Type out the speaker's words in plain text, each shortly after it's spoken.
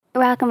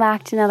Welcome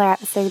back to another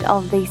episode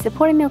of the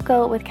Supporting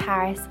Local with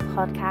Caris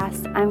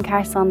podcast. I'm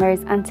Caris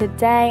Saunders, and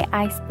today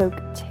I spoke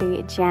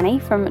to Jenny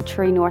from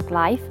True North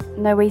Life.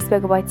 Now, we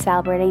spoke about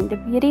celebrating the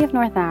beauty of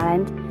Northern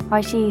Ireland,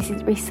 how she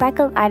uses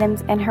recycled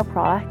items in her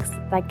products,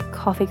 like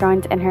coffee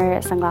grounds in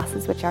her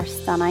sunglasses, which are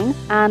stunning,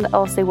 and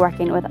also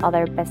working with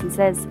other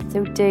businesses.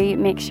 So do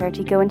make sure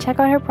to go and check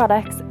out her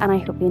products, and I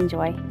hope you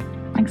enjoy.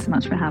 Thanks so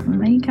much for having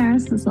me,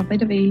 Caris. It's lovely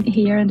to be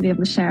here and to be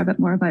able to share a bit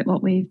more about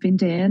what we've been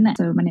doing.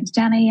 So my name's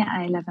Jenny.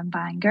 I live in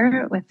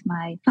Bangor with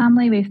my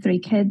family. We have 3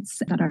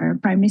 kids that are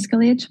primary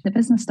school age. The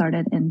business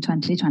started in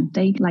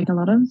 2020, like a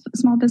lot of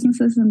small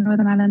businesses in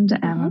Northern Ireland,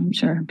 I'm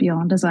sure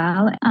beyond as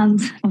well.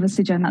 And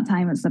obviously during that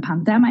time, it's the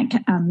pandemic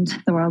and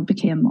the world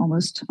became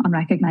almost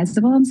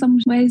unrecognisable in some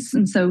ways.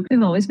 And so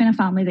we've always been a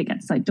family that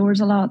gets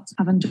outdoors a lot.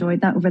 I've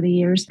enjoyed that over the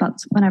years. But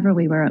whenever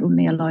we were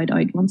only allowed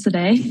out once a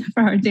day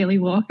for our daily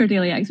walk or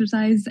daily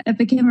exercise, it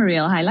became a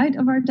real highlight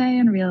of our day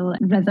and real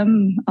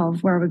rhythm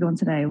of where are we going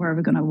today, where are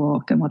we going to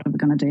walk, and what are we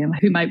going to do, and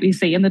who might we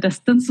see in the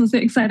distance was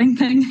the exciting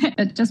thing.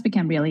 It just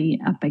became really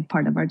a big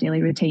part of our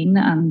daily routine.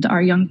 And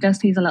our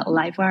youngest, he's a little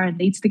live wire and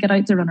needs to get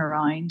out to run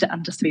around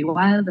and just to be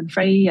wild and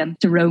free and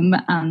to roam.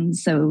 And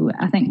so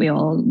I think we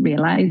all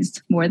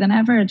realised more than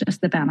ever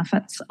just the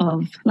benefits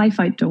of life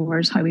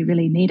outdoors, how we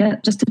really need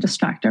it, just to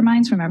distract our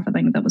minds from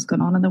everything that was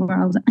going on in the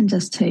world and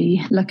just to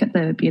look at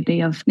the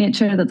beauty of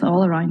nature that's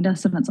all around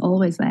us and it's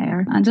always there.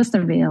 And just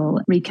a real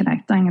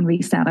reconnecting and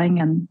resetting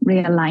and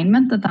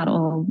realignment that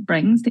all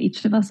brings to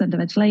each of us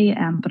individually,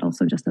 but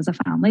also just as a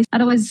family.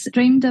 I'd always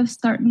dreamed of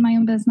starting my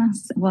own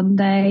business one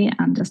day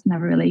and just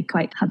never really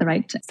quite had the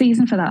right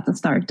season for that to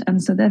start.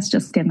 And so this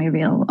just gave me a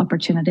real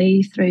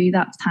opportunity through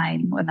that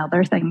time when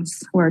other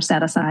things were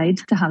set aside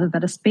to have a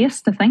bit of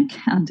space to think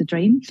and to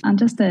dream and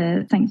just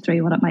to think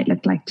through what it might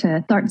look like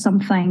to start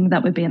something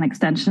that would be an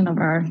extension of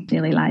our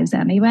daily lives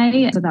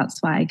anyway. So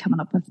that's why coming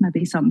up with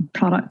maybe some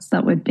products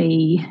that would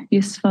be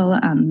useful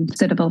and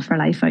suitable for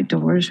life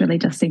outdoors really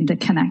just seemed to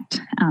connect,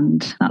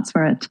 and that's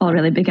where it all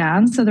really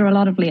began. So there were a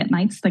lot of late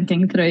nights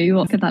thinking through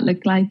what could that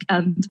look like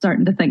and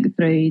starting to think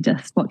through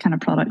just what kind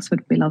of products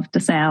would we love to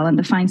sell, and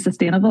to find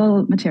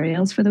sustainable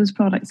materials for those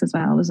products as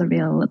well was a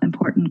real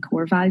important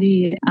core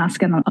value.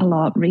 Asking a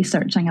lot,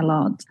 researching a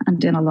lot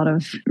and doing a lot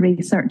of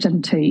research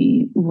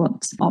into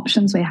what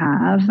options we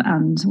have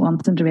and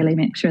wanting to really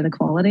make sure the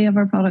quality of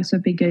our products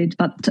would be good,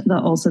 but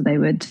that also they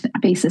would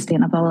be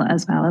sustainable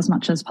as well as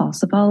much as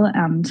possible.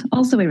 And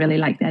also we really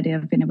like the idea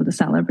of being able to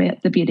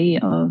celebrate the beauty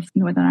of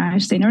Northern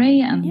Irish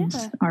scenery and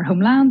our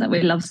homeland that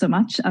we love so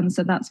much. And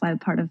so that's why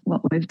part of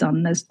what we've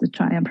done is to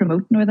try and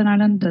promote Northern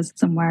Ireland as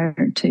somewhere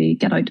to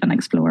get out and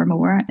explore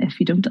more if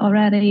you don't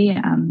already.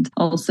 And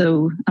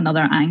also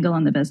another angle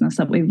in the business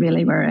that we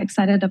really were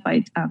excited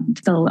about and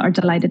still are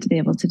delighted to be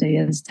able to do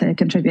is to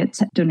contribute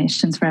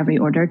donations for every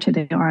order to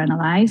the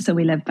RNLI. So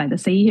we live by the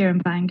sea here in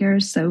Bangor,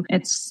 so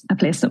it's a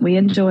place that we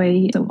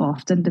enjoy so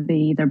often to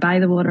be either by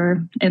the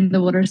water, in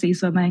the water, sea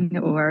swimming,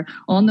 or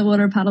on the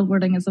water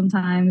paddleboarding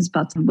sometimes.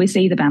 But we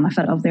see the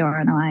benefit of the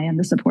RNLI and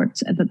the support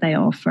that they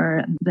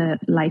offer, the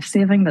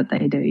life-saving that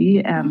they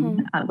do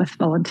with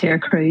volunteer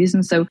crews.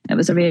 And so it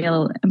was a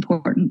real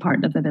important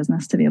part of the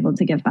business to be able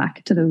to give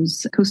back to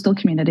those coastal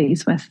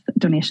communities with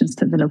donations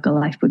to the local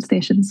lifeboat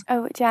stations.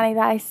 Oh, Jenny,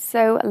 that is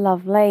so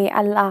lovely.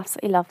 I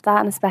absolutely love that,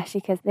 and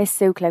especially because they're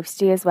so close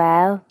to you as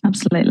well.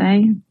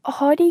 Absolutely.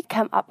 How do you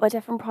come up with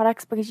different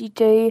products? Because you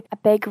do a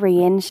big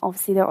range.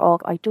 Obviously, they're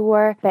all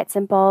outdoor bits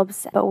and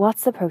bobs, but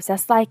what's the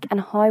process like,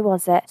 and how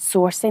was it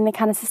sourcing the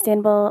kind of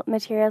sustainable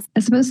materials? I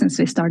suppose since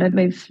we started,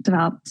 we've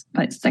developed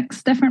about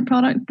 6 different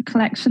product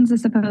collections, I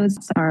suppose.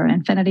 Our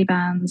infinity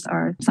bands,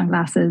 our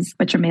sunglasses,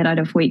 which are made out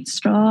of wheat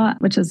straw,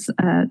 which is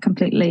a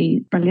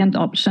completely brilliant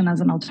option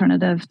as an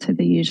alternative to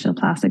the usual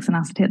plastics and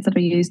acetates that are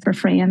used for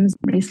frames.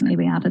 Recently,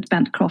 we added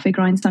bent coffee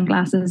ground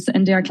sunglasses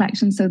into our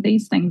collection. So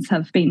these things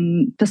have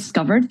been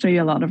discovered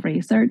through a lot of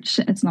research.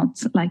 It's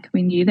not like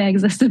we knew they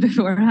existed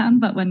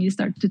beforehand, but when you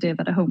start to do a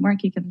bit of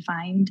homework, you can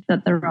find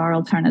that there are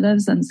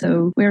alternatives. And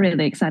so we're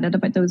really excited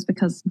about those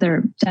because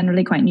they're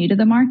generally quite new to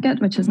the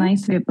market, which is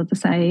nice to be able to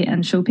say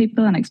and show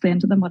people and explain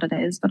to them what it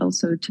is, but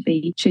also to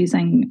be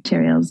choosing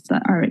materials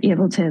that are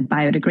able to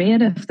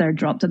biodegrade if they're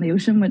dropped in the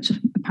ocean, which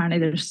apparently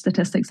there's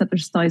statistics that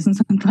there's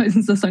thousands and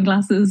thousands of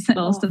sunglasses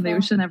lost in the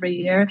ocean every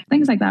year.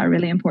 Things like that are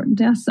really important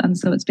to us. And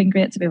so it's been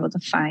great to be able to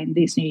find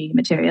these new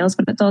materials,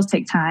 but it does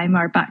take time.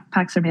 Our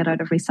backpacks are made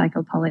out of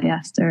recycled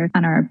polyester,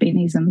 and our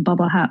beanies and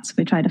bubble hats,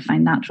 we try to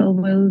find natural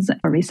wools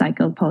or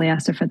recycled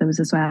polyester for those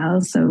as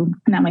well. So,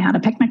 and then we had a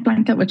picnic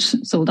blanket which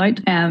sold out,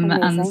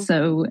 and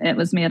so it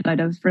was made out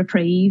of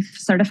Reprieve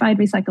certified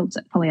recycled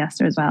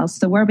polyester as well.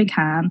 So where we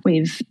can,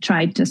 we've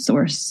tried to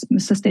source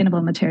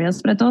sustainable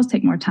materials, but it does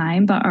take more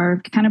time. But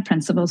our kind of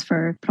principles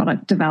for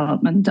product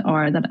development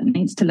are that it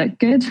needs to look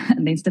good, it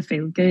needs to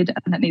feel good,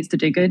 and it needs to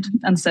do good.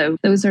 And so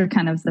those are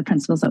kind of the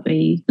principles that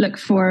we look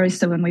for.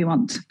 So when we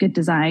want good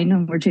design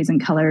and we're choosing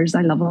colours,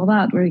 I love all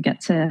that, where we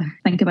get to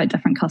think about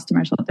different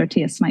customers, what their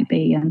tastes might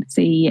be, and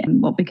see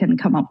what we can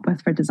come up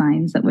with for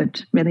designs that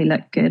would really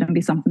look good and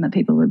be something that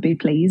people would be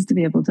pleased to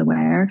be able to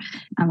wear.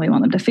 And we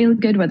want them to feel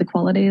good, where the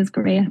quality is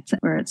great,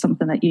 where it's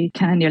something that you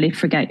kind of nearly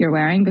forget you're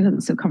wearing because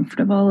it's so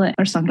comfortable.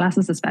 Our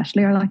sunglasses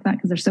especially are like that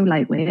because they're so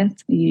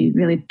lightweight. You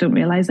really don't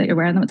realise that you're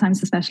wearing them at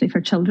times, especially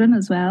for children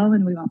as well.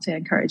 And we want to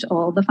encourage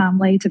all the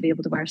family to be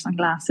able to wear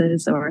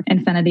sunglasses or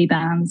infinity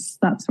bands.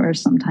 That's where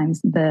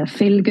sometimes the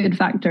feel good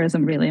factor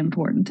isn't really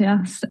important to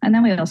us. And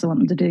then we also want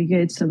them to do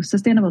good. So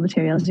sustainable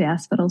materials,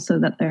 yes, but also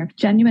that they're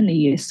genuinely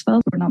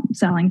useful. We're not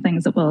selling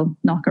things that will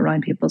knock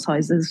around people's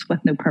houses with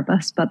no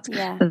purpose, but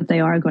that they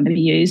are going to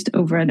be used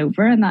over and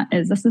over. And that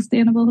is a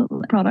sustainable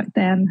product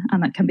then,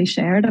 and that can be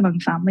shared among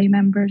family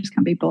members,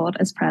 can be bought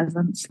as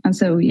presents. And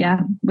so,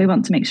 we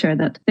want to make sure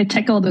that they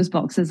tick all those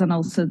boxes, and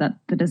also that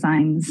the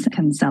designs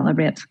can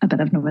celebrate a bit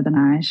of Northern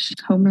Irish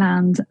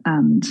homeland,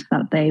 and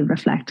that they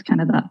reflect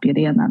kind of that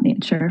beauty and that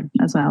nature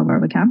as well where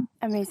we can.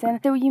 Amazing.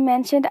 So you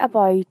mentioned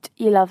about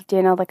you love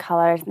doing all the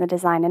colours and the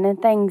designing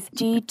and things.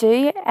 Do you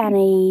do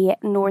any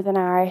Northern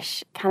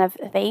Irish kind of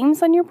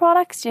themes on your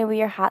products? Do you know, with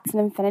your hats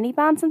and infinity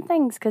bands and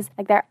things? Because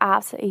they're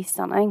absolutely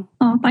stunning.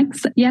 Oh,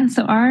 thanks. Yeah,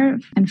 so our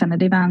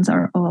infinity bands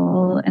are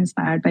all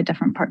inspired by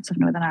different parts of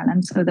Northern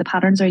Ireland. So the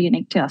patterns are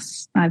unique to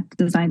us. I've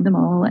designed them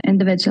all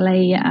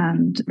individually,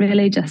 and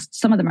really just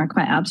some of them are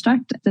quite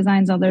abstract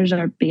designs. Others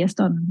are based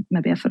on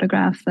maybe a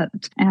photograph that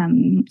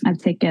I've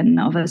taken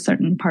of a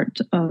certain part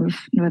of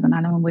Northern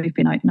Ireland when we've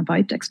been out and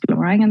about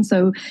exploring. And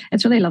so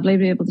it's really lovely to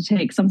be able to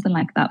take something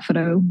like that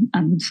photo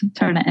and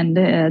turn it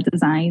into a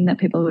design that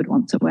people would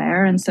want to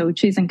wear. And so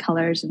choosing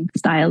colours and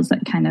styles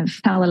that kind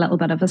of tell a little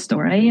bit of a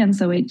story. And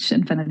so each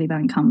infinity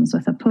band comes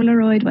with a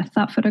Polaroid with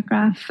that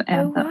photograph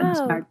that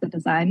inspired the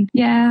design.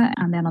 Yeah.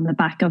 And then on the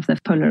back of the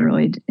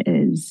Polaroid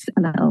is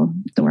a little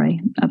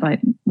story about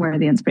where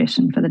the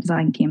inspiration for the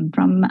design came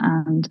from,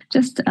 and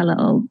just a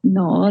little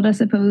nod, I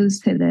suppose,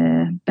 to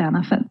the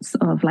benefits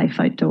of life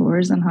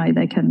outdoors and how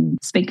they can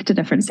speak to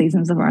different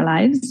seasons of our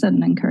lives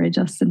and encourage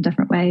us in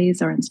different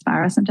ways or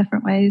inspire us in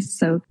different ways.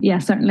 So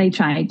certainly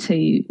try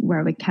to,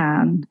 where we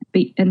can,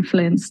 be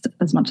influenced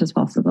as much as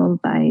possible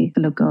by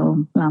the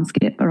local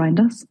landscape around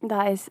us.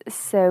 That is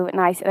so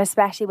nice. And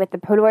especially with the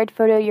Polaroid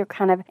photo, you're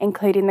kind of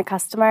including the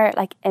customer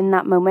like in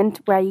that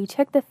moment where you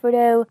took the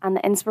photo, and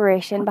the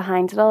inspiration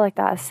behind it all. Like,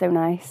 that is so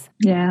nice.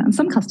 Yeah, and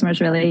some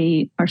customers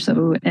really are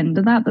so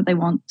into that they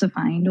want to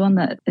find one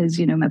that is,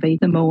 maybe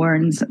the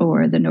Mournes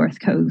or the North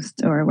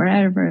Coast or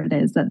wherever it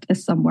is, that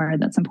is somewhere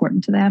that's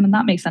important to them. And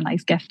that makes a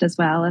nice gift as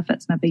well, if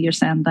it's maybe you're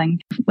sending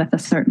with a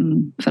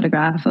certain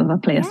photograph of a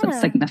place that's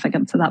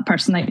significant to that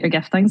person that you're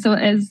gifting. So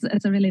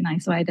it's a really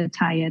nice way to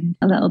tie in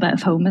a little bit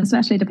of home,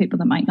 especially to people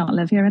that might not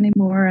live here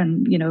anymore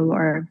and,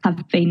 or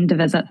have been to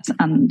visit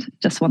and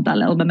just want that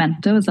little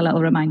memento as a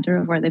little reminder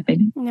of where they've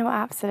been. No,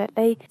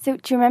 absolutely. So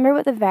do you remember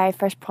what the very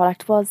first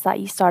product was that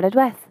you started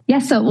with?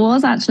 Yes, so it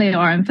was actually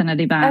our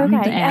infinity band.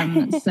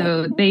 Okay.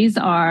 So these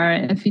are,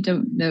 if you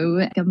don't know,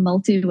 like a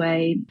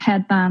multi-way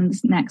headband,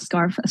 neck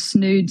scarf, a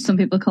snood, some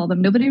people call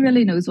them. Nobody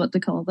really knows what to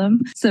call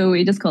them. So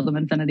we just call them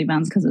infinity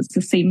bands because it's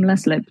a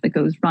seamless loop that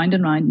goes round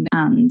and round,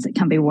 and it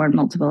can be worn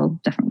multiple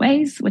different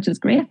ways, which is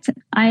great.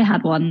 I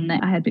had one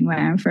I had been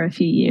wearing for a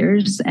few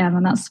years,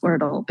 and that's where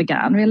it all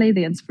began, really,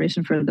 the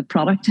inspiration for the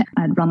product.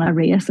 I'd run a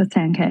race, a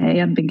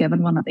 10K, and been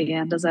given one at the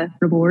end as a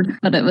reward.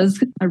 But it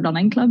was a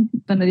running club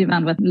infinity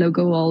band with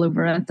logo all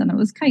over it, and it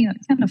was kind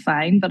of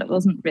fine, but it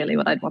wasn't really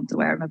what I'd want to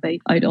wear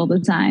maybe out all the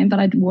time. But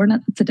I'd worn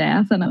it to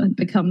death, and it had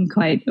become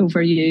quite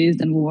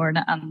overused and worn,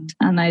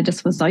 and I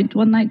just was out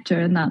one night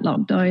during that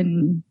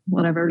lockdown,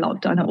 whatever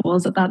lockdown it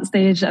was at that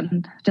stage,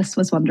 and just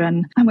was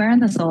wondering, I'm wearing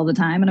this all the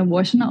time and I'm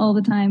washing it all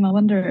the time. I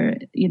wonder,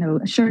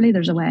 surely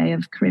there's a way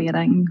of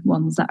creating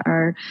ones that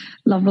are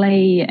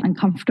lovely and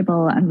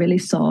comfortable and really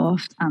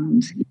soft,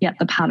 and yet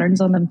the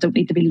patterns on them don't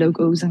need to be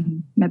logos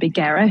and maybe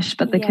garish,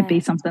 but they could be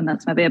something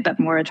that's maybe a bit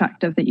more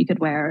attractive that you could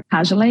wear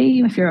casually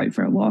if you're out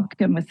for a walk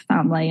and with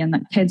family, and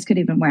that kids could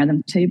even wear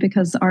them too,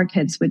 because our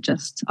kids would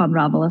just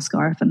unravel a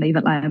scarf and leave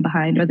it lying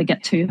behind, or they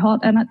get too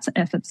hot in it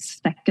if it's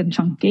thick and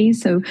chunky.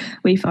 So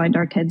we found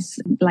our kids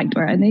liked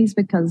wearing these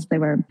because they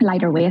were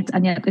lighter weight,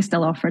 and yet they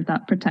still offered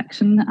that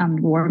protection and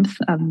warmth.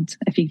 And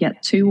if you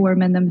get too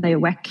warm in them, they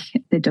wick,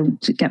 they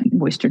don't get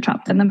moisture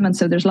trapped in them. And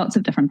so there's lots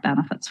of different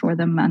benefits for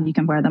them, and you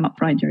can wear them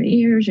up around your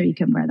ears, or you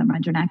can wear them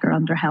around your neck or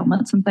under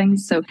helmets and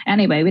things. So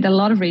anyway, we did a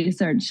lot of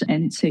research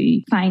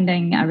into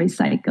finding a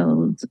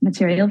recycled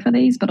material for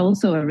these, but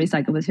also a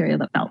recycled material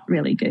that felt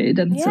really good.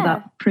 And so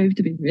that proved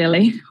to be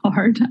really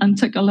hard and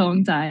took a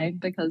long time,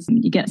 because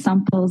you get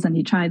samples and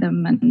you try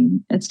them,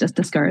 and it's just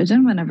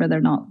discouraging whenever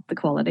they're not the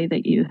quality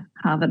that you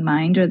have in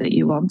mind or that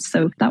you want.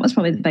 So that was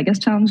probably the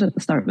biggest challenge at the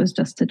start, was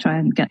just to try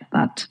and get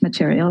that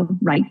material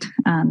right.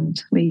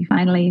 And we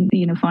finally,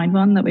 found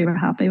one that we were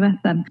happy with.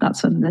 And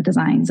that's when the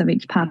designs of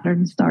each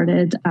pattern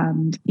started.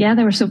 And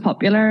they were so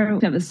popular.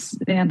 It was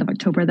the end of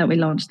October that we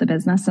launched the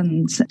business,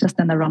 and just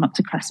in the run up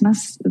to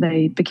Christmas,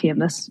 they became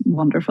this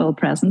wonderful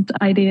present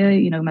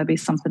idea, maybe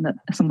something that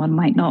someone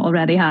might not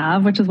already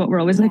have, which is what we're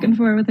always looking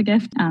for with a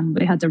gift. And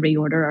we had to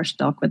reorder our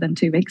stock within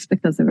 2 weeks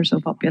because they were so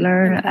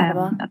popular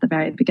at the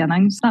very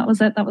beginning. So that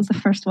was it. That was the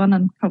first one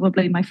and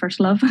probably my first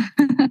love.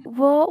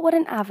 What would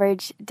an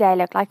average day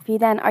look like for you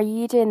then? Are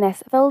you doing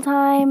this full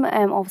time?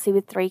 Obviously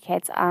with 3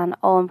 kids and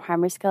all in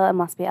primary school, it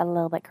must be a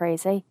little bit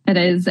crazy. It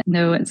is.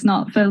 No, it's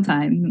not full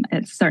time.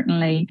 It's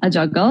certainly a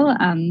juggle,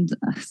 and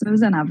I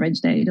suppose an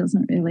average day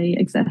doesn't really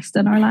exist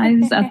in our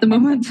lives at the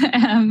moment.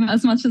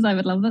 As much as I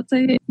would love it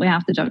to, we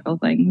have to juggle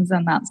things,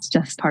 and that's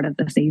just part of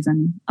the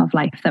season of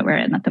life that we're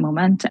in at the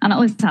moment. And it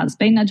always has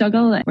been a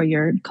juggle where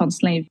you're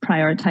constantly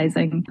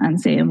prioritizing and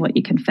seeing what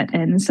you can fit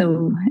in.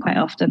 So quite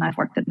often I've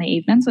worked in the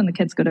evenings when the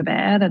kids go to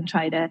bed and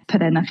try to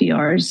put in a few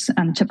hours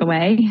and chip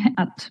away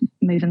at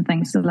moving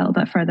things a little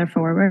bit further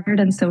forward.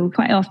 And so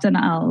quite often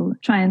I'll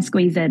try and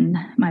squeeze in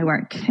my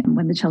work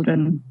when the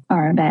children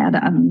are in bed,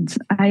 and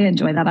I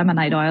enjoy that. I'm a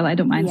night owl. I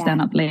don't mind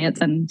staying up late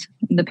and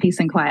the peace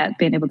and quiet,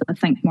 being able to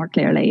think more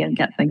clearly and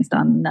get things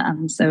done.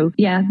 And so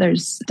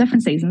there's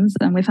different seasons,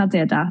 and we've had to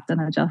adapt and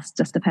adjust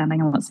just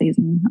depending on what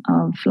season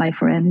of life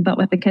we're in. But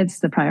with the kids,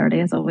 the priority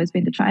has always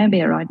been to try and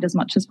be around as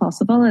much as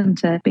possible and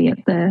to be at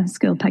the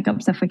school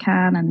pickups if we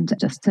can, and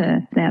just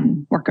to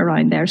then work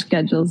around their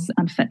schedules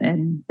and fit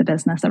in the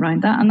business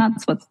around that. And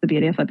that's what's the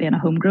beauty of it being a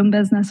homegrown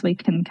business. We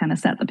can kind of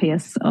set the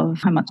pace of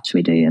how much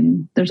we do,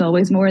 and there's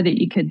always more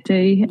that you could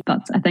do.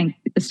 But I think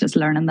it's just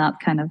learning that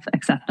kind of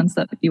acceptance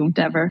that you won't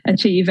ever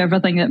achieve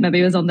everything that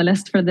maybe was on the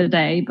list for the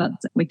day, but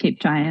we keep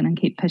trying and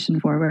keep pushing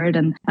forward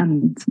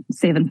and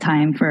saving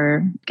time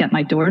for getting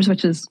outdoors,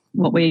 which is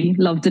what we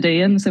love to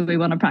do. And so we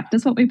want to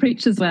practice what we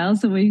preach as well.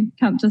 So we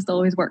can't just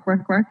always work.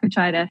 We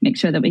try to make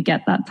sure that we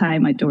get that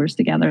time outdoors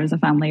together as a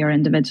family or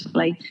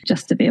individually,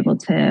 just to be able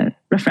to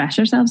refresh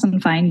ourselves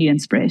and find new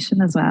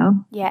inspiration as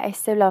well. Yeah, it's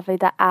so lovely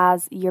that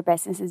as your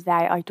business is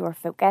very outdoor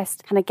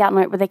focused, kind of getting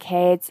out with the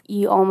kids,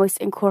 you almost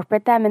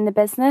incorporate them in the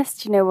business.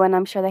 Do you know, when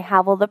I'm sure they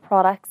have all the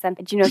products, and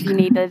do you know, if you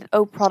needed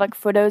product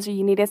photos or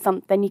you needed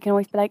something, you can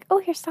always be like, oh,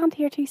 here, stand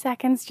here 2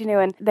 seconds, do you know,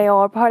 and they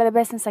are part of the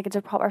business, like it's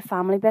a proper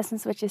family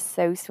business, which is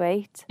so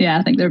sweet. Yeah,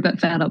 I think they're a bit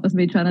fed up with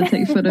me trying to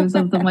take photos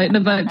of them out and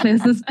about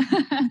places.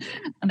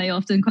 And they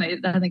often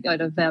I think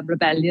out of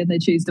rebellion, they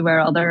choose to wear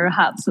other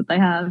hats that they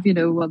have, you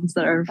know, ones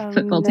that are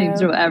football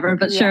teams or whatever.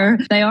 But sure,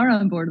 they are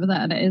on board with it,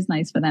 and it is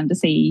nice for them to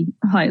see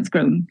how it's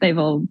grown. They've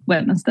all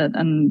witnessed it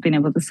and been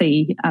able to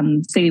see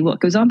what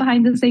goes on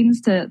behind the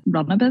scenes to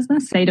run a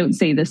business. They don't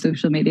see the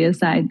social media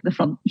side, the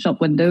front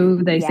shop window.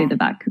 They see the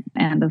back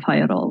end of how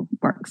it all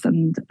works.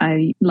 And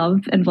I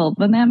love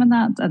involving them in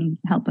that and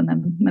helping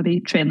them, maybe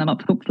train them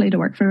up hopefully to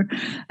work for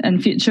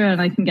in future,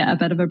 and I can get a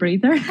bit of a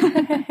breather.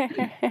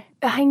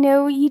 I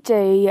know you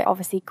do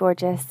obviously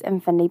gorgeous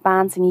infinity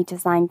bands and you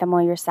designed them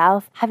all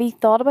yourself. Have you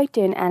thought about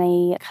doing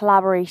any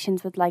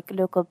collaborations with like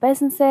local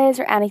businesses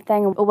or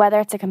anything,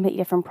 whether it's a completely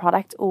different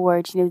product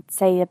or, you know,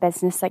 say a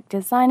business like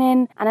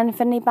designing an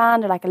infinity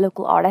band or like a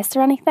local artist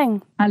or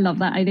anything? I love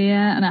that idea,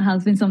 and it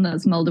has been something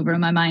that's mulled over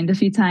in my mind a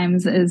few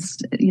times. Is,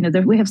 you know,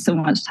 we have so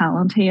much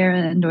talent here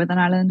in Northern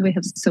Ireland. We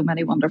have so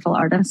many wonderful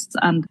artists,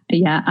 and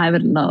I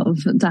would love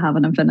to have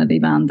an infinity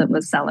band that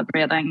was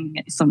celebrating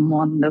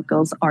someone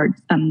local's art,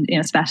 and you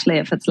know, especially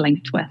if it's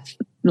linked with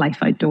life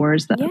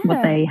outdoors, that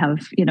what they have,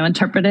 you know,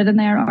 interpreted in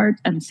their art.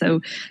 And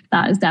so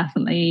that is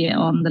definitely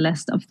on the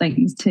list of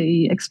things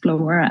to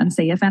explore and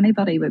see if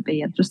anybody would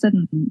be interested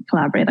in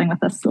collaborating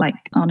with us, like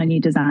on a new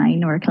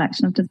design or a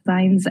collection of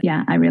designs.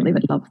 Yeah, I really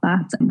would love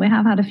that. We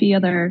have had a few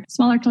other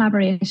smaller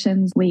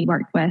collaborations. We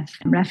worked with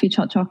Refuge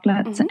Hot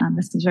Chocolate and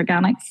Mrs.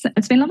 Organics.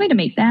 It's been lovely to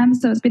meet them.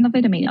 So it's been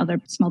lovely to meet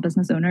other small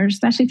business owners,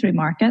 especially through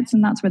markets.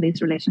 And that's where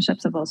these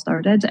relationships have all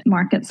started.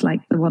 Markets like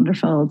the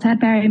wonderful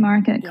Tedbury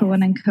Market,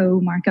 Cohen and Co.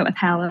 Market with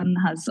Helen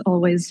has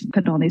always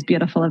put on these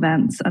beautiful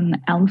events, and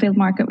Elmfield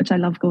Market, which I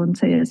love going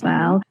to as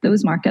well.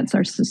 Those markets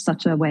are just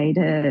such a way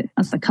to,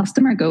 as a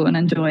customer, go and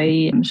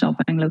enjoy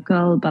shopping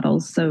local, but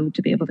also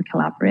to be able to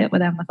collaborate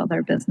with them with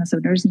other business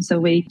owners. And so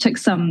we took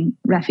some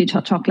Refuge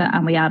Hot Chocolate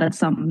and we added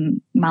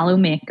some Mallow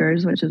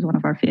Makers, which is one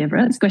of our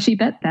favourites, Squishy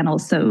Bit, then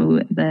also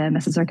the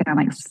Mrs.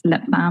 Organics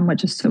Lip Balm,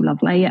 which is so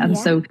lovely. And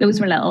so those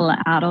were little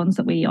add-ons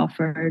that we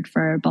offered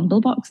for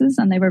bundle boxes,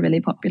 and they were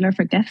really popular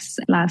for gifts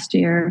last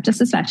year, just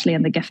especially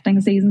in the gifting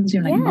seasons,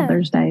 you know, like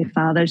Mother's Day,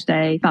 Father's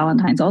Day,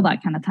 Valentine's, all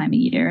that kind of time of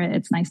year.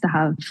 It's nice to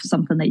have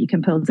something that you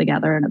can pull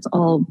together and it's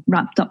all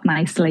wrapped up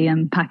nicely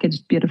and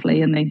packaged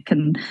beautifully, and they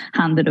can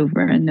hand it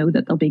over and know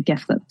that there'll be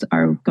gifts that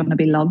are going to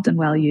be loved and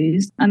well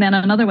used. And then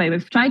another way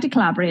we've tried to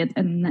collaborate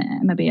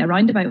in maybe a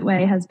roundabout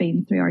way has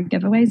been through our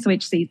giveaways. So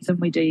each season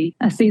we do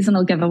a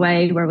seasonal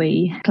giveaway where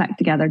we collect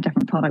together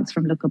different products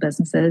from local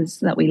businesses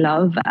that we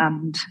love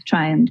and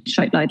try and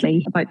shout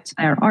loudly about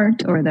their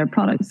art or their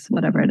products,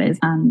 whatever it is,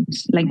 and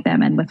link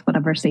them in with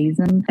whatever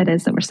season it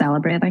is that we're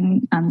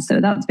celebrating. And so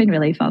that's been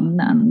really fun.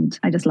 And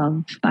I just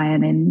love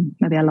buying in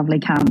maybe a lovely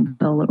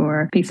candle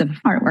or piece of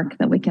artwork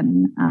that we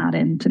can add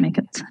in to make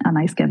it a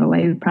nice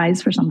giveaway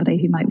prize for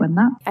somebody who might win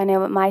that. I know,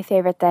 but my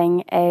favourite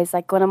thing is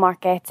like going to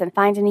markets and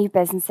finding new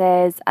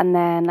businesses and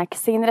then like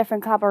seeing the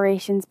different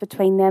collaborations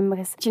between them,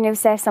 because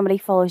say if somebody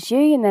follows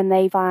you and then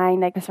they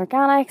find like Miss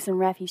Organics and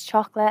Refuse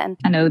Chocolate, and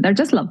I know they're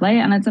just lovely,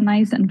 and it's a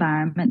nice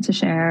environment to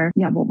share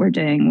what we're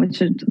doing,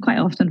 which is quite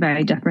often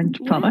very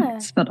different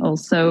products, but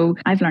also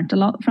I've learned a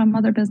lot from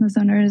other business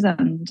owners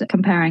and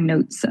comparing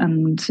notes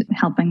and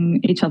helping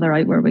each other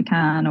out where we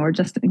can, or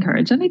just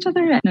encouraging each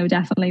other.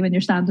 Definitely when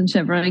you're standing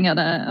shivering at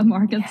a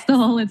market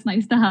stall, it's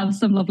nice to have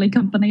some lovely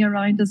company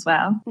around as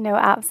well. No,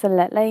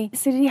 absolutely.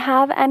 So do you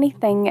have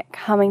anything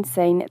coming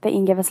soon that you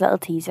can give us a little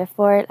teaser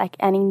for, like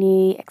any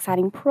new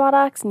exciting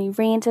products, new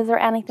ranges or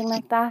anything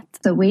like that?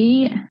 So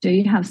we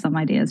do have some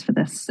ideas for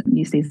this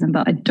new season,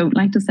 but I don't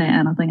like to say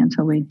anything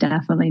until we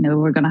definitely know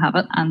we're going to have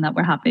it and that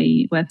we're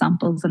happy with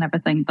samples and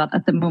everything. But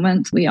at the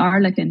moment we are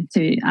looking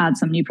to add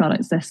some new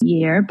products this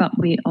year, but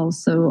we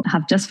also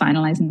have just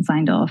finalised and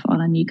signed off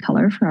on a new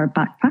colour for our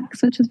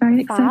backpacks, which is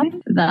very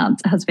exciting. That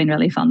has been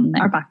really fun.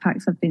 Our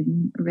backpacks have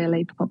been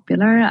really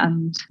popular,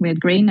 and we had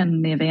green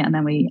and navy, and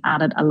then we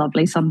added a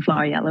lovely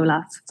sunflower yellow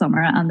last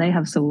summer, and they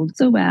have sold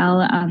so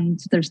well. And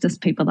there's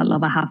just people that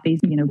love a happy,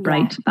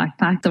 bright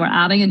backpack. So we're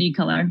adding a new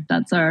colour.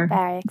 That's our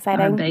very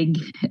exciting, our big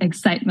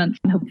excitement.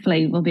 And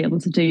hopefully we'll be able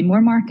to do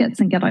more markets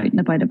and get out and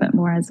about a bit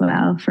more as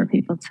well for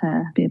people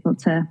to be able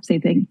to see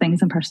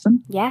things in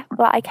person. Yeah,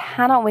 well, I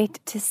cannot wait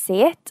to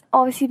see it.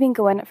 Obviously, you've been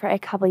going for a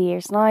couple of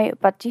years now,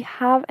 but do you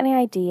have any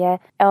idea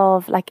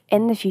of, like,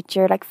 in the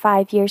future, like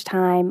 5 years'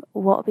 time,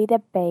 what would be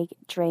the big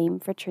dream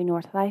for True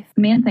North Life?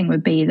 The main thing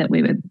would be that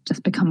we would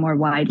just become more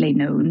widely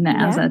known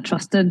as a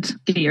trusted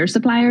gear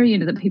supplier,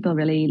 that people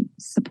really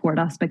support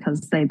us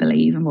because they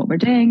believe in what we're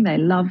doing, they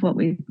love what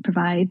we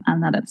provide,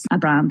 and that it's a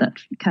brand that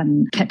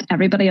can kit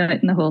everybody out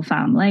in the whole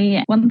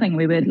family. One thing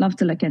we would love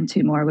to look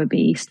into more would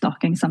be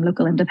stocking some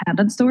local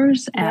independent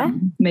stores,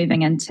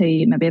 moving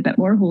into maybe a bit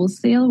more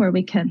wholesale where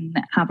we can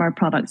have our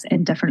products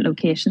in different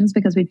locations,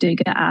 because we do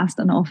get asked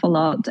an awful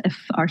lot if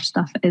our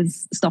stuff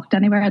is stocked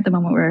anywhere. At the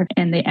moment we're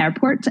in the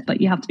airport,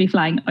 but you have to be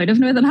flying out of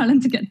Northern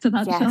Ireland to get to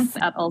that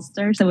shop at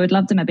Ulster. So we'd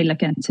love to maybe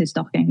look into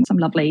stocking some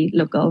lovely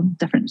local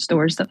different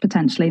stores that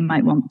potentially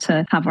might want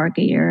to have our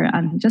gear,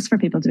 and just for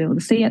people to be able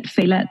to see it,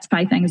 feel it,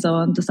 try things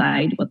on,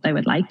 decide what they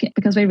would like,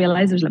 because we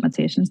realise there's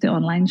limitations to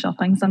online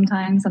shopping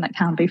sometimes, and it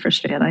can be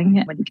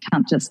frustrating when you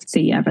can't just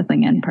see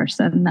everything in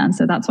person. And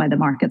so that's why the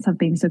markets have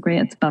been so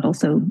great, but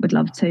also would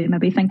love to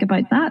maybe think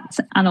about that,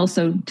 and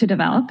also to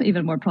develop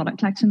even more product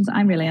collections.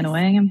 I'm really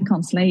annoying. I'm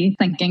constantly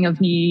thinking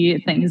of new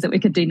things that we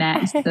could do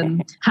next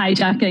and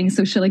hijacking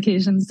social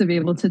occasions to be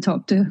able to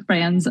talk to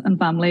friends and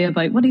family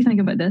about, what do you think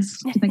about this?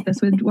 Do you think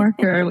this would work?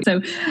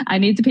 So I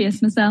need to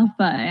pace myself,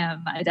 but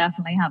I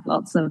definitely have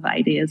lots of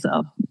ideas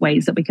of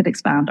ways that we could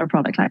expand our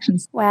product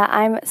collections. Well,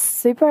 I'm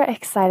super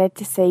excited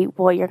to see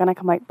what you're going to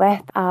come out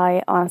with.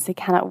 I honestly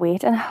cannot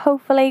wait, and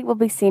hopefully we'll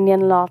be seeing you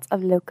in lots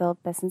of local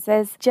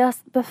businesses.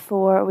 Just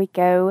before we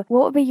go,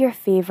 what would be your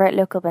favourite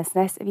local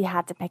business if you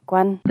had to pick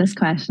one? This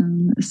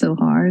question is so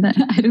hard.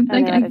 I don't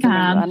think I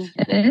can.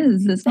 It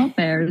is. It's not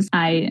fair.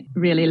 I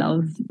really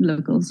love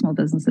local small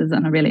businesses,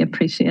 and I really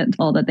appreciate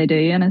all that they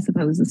do. And I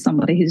suppose as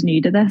somebody who's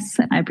new to this,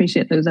 I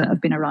appreciate those that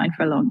have been around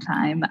for a long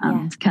time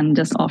and can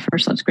just offer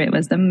such great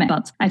wisdom.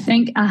 But I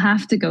think I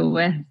have to go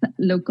with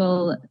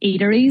local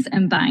eateries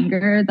in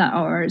Bangor that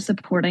are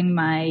supporting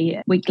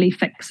my weekly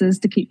fixes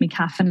to keep me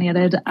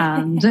caffeinated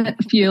and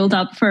fueled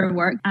up for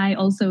work. I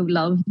also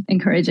love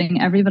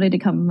encouraging everybody to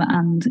come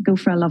and go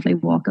for a lovely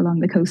walk along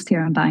the coast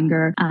here in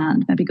Bangor,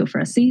 and maybe go for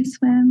a sea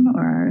swim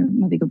or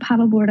maybe go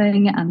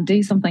paddleboarding and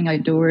do something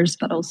outdoors,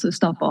 but also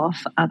stop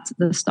off at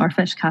the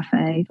Starfish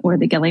Cafe or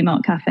the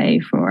Guillemot Cafe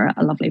for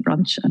a lovely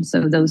brunch. And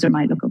so those are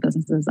my local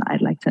businesses that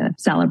I'd like to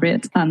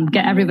celebrate and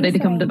get everybody to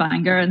come to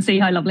Bangor and see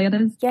how lovely it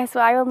is. Yes,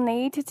 well, I will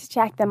need to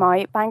check them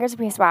out. Bangor's a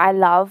place where I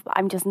love, but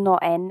I'm just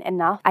not in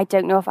enough. I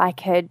don't know if I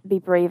could be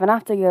brave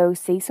enough to go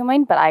see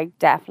someone, but I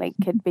definitely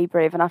could be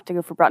brave enough to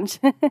go for brunch.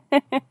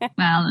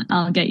 Well,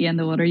 I'll get you in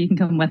the water. You can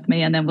come with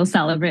me, and then we'll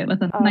celebrate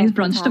with a nice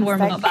brunch to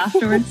warm up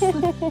afterwards.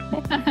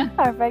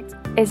 Perfect.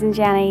 Isn't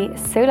Jenny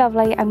so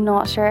lovely? I'm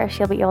not sure if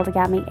she'll be able to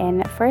get me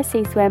in for a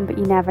sea swim, but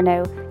you never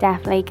know.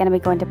 Definitely going to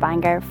be going to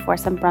Bangor for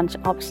some brunch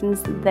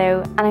options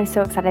though, and I'm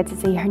so excited to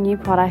see her new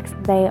products.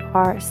 They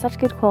are such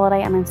good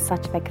quality, and I'm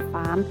such a big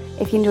fan.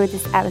 If you enjoyed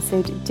this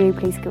episode, do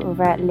please go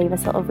over, leave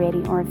us a little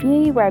rating or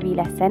review wherever you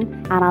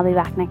listen, and I'll be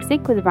back next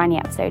week with a brand new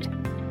episode.